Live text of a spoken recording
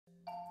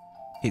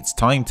It's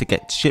time to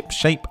get ship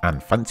shape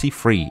and fancy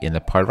free in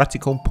the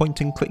piratical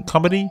point and click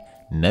comedy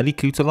Nelly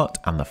Cootalot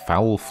and the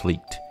Fowl Fleet.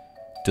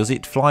 Does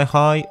it fly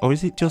high or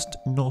is it just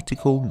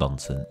nautical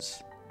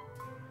nonsense?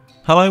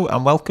 Hello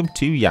and welcome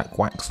to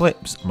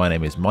YakWaxLips. My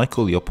name is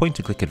Michael, your point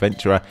and click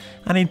adventurer,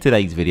 and in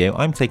today's video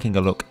I'm taking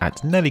a look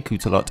at Nelly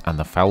Cootalot and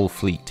the Fowl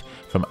Fleet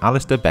from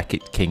Alasdair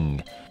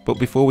Becket-King. But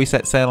before we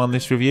set sail on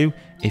this review,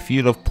 if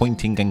you love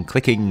pointing and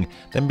clicking,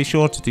 then be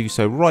sure to do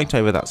so right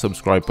over that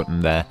subscribe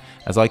button there,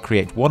 as I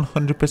create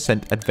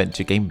 100%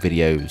 adventure game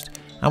videos.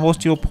 And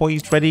whilst you're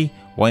poised ready,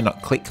 why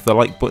not click the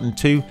like button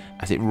too,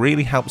 as it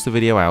really helps the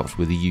video out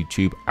with the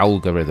YouTube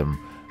algorithm.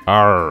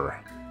 Arrgh!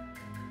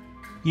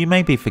 You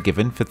may be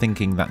forgiven for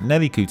thinking that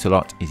Nelly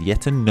Cootalot is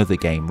yet another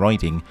game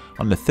riding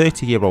on the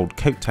 30-year-old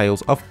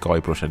coattails of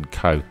Guybrush &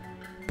 Co.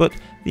 But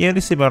the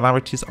only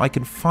similarities I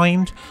can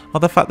find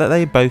are the fact that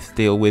they both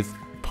deal with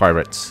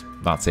pirates.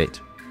 That's it.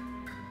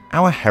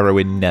 Our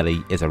heroine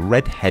Nelly is a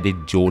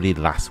red-headed Geordie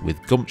lass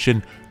with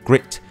gumption,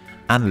 grit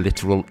and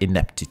literal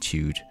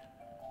ineptitude.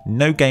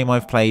 No game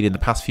I've played in the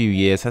past few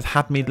years has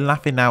had me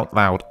laughing out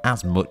loud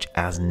as much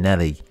as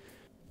Nelly.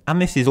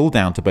 And this is all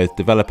down to both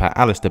developer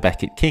Alasdair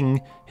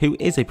Becket-King, who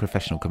is a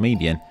professional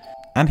comedian,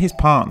 and his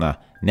partner,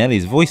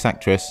 Nelly's voice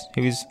actress,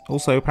 who is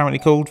also apparently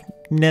called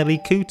Nelly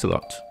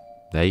Cootalot.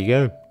 There you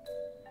go.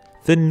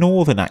 The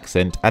northern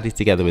accent added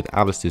together with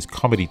Alasdair's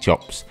comedy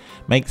chops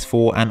makes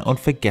for an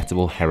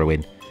unforgettable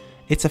heroine.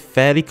 It's a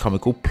fairly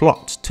comical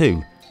plot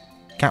too.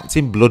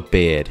 Captain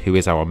Bloodbeard, who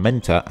is our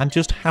mentor and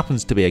just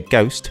happens to be a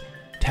ghost,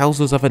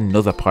 tells us of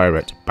another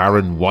pirate,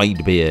 Baron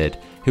Widebeard,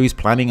 who is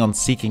planning on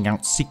seeking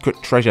out secret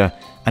treasure,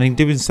 and in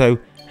doing so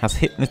has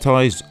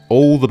hypnotised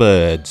all the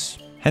birds,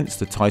 hence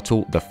the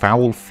title The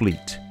Fowl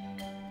Fleet.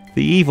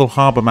 The evil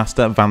harbour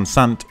master Van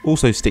Sant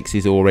also sticks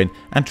his oar in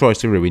and tries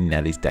to ruin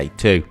Nelly's day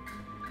too.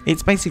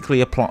 It's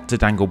basically a plot to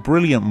dangle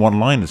brilliant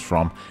one-liners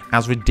from,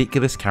 as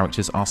ridiculous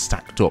characters are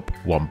stacked up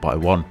one by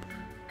one.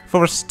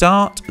 For a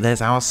start,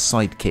 there's our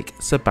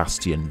sidekick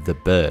Sebastian the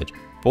Bird,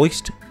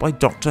 voiced by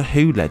Doctor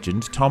Who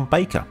legend Tom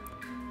Baker.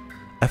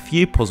 A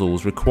few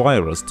puzzles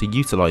require us to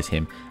utilise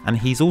him, and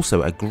he's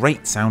also a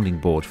great sounding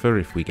board for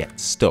if we get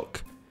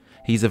stuck.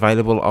 He's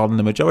available on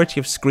the majority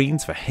of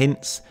screens for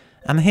hints,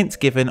 and the hints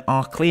given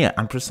are clear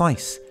and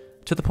precise,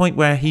 to the point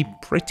where he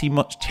pretty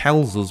much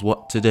tells us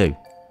what to do.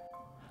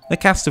 The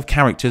cast of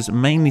characters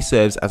mainly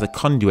serves as a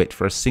conduit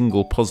for a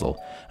single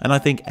puzzle, and I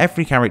think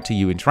every character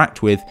you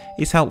interact with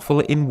is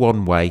helpful in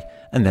one way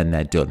and then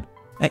they're done,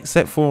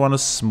 except for on a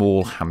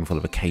small handful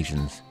of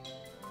occasions.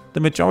 The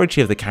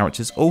majority of the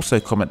characters also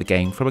come at the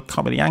game from a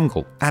comedy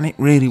angle, and it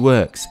really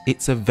works.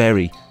 It's a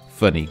very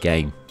funny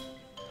game.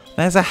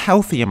 There's a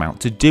healthy amount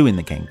to do in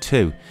the game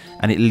too,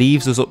 and it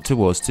leaves us up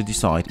to us to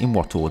decide in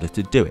what order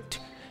to do it.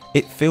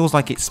 It feels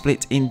like it's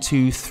split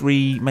into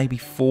 3, maybe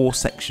 4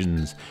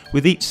 sections,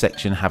 with each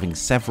section having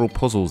several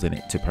puzzles in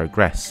it to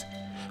progress.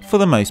 For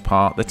the most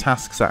part, the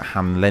tasks at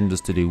hand lend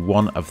us to do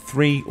one of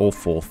 3 or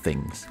 4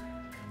 things.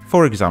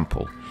 For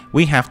example,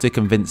 we have to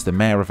convince the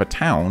mayor of a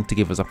town to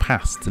give us a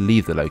pass to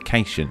leave the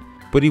location,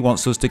 but he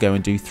wants us to go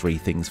and do 3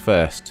 things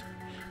first.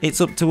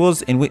 It's up to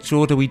us in which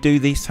order we do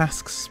these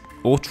tasks,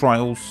 or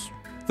trials.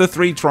 The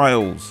 3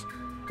 trials!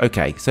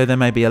 Okay, so there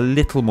may be a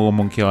little more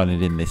Monkey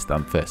Island in this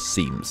than first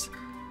seems.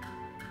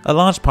 A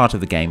large part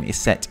of the game is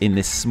set in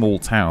this small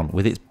town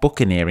with its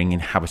Buccaneering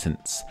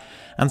inhabitants,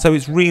 and so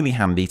it's really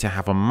handy to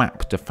have a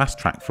map to fast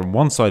track from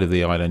one side of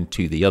the island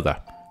to the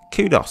other.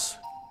 Kudos!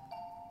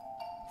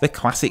 The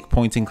classic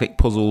point and click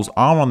puzzles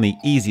are on the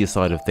easier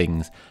side of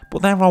things,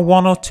 but there are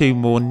 1 or 2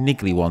 more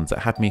niggly ones that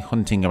had me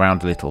hunting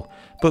around a little,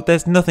 but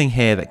there's nothing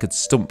here that could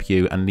stump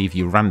you and leave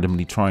you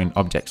randomly trying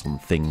objects on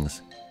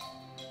things.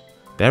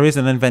 There is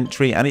an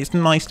inventory and it's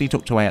nicely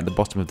tucked away at the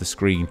bottom of the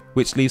screen,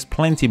 which leaves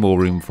plenty more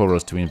room for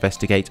us to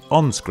investigate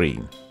on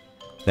screen.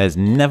 There's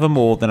never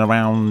more than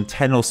around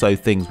 10 or so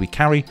things we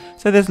carry,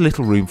 so there's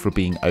little room for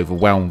being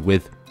overwhelmed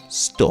with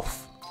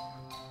stuff.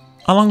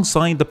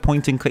 Alongside the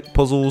point and click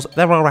puzzles,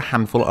 there are a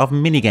handful of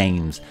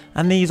mini-games,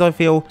 and these I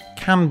feel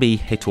can be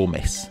hit or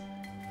miss.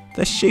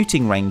 The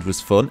shooting range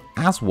was fun,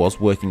 as was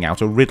working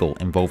out a riddle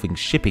involving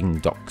shipping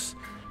docks,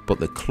 but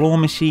the claw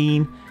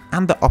machine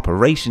and the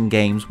operation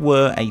games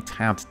were a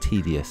tad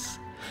tedious.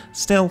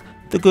 Still,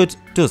 the good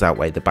does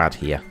outweigh the bad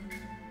here.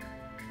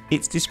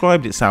 It's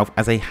described itself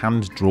as a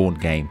hand-drawn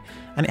game,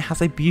 and it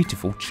has a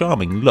beautiful,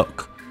 charming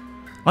look.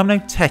 I'm no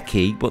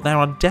techie, but there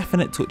are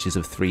definite touches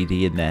of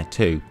 3D in there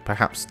too,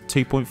 perhaps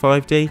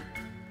 2.5D?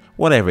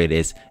 Whatever it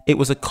is, it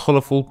was a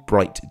colourful,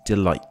 bright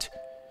delight.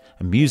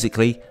 And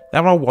musically,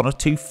 there are 1 or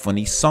 2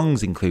 funny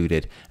songs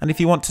included, and if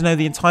you want to know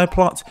the entire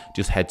plot,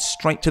 just head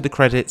straight to the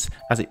credits,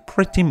 as it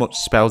pretty much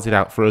spells it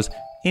out for us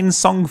in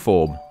song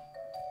form.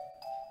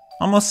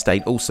 I must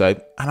state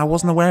also, and I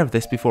wasn't aware of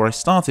this before I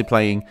started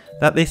playing,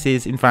 that this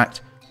is in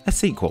fact a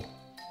sequel.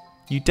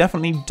 You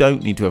definitely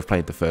don't need to have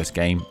played the first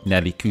game,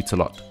 Nelly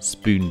Cootalot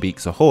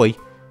Spoonbeaks Ahoy,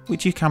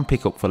 which you can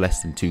pick up for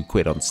less than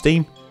 £2 on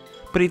Steam,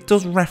 but it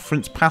does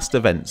reference past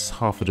events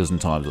half a dozen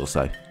times or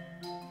so.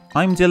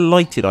 I'm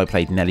delighted I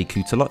played Nelly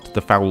Cootalot,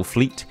 the Fowl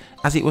Fleet,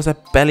 as it was a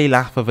belly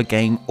laugh of a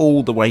game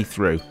all the way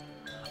through.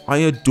 I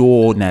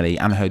adore Nelly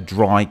and her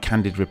dry,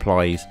 candid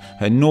replies,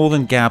 her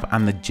northern gab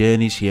and the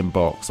journeys she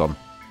embarks on.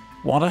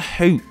 What a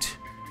hoot!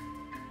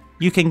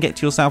 You can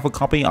get yourself a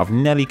copy of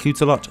Nelly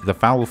Cootalot, the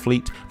Fowl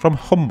Fleet from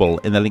Humble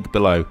in the link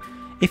below.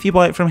 If you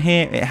buy it from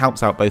here, it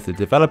helps out both the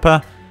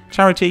developer,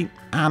 charity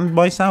and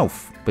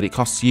myself, but it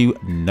costs you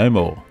no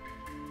more.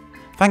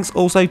 Thanks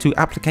also to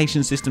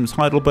Application Systems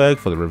Heidelberg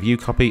for the review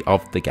copy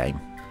of the game.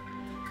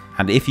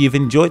 And if you've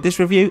enjoyed this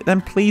review,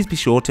 then please be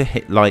sure to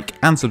hit like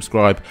and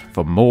subscribe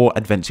for more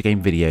adventure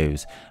game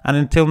videos. And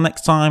until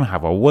next time,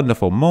 have a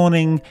wonderful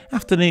morning,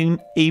 afternoon,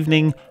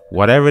 evening,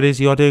 whatever it is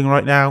you're doing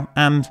right now,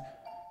 and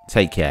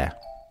take care.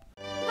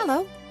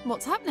 Hello,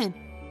 what's happening?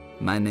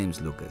 My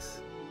name's Lucas.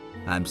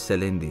 I'm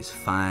selling this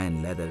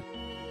fine leather.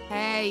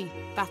 Hey,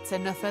 that's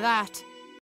enough of that.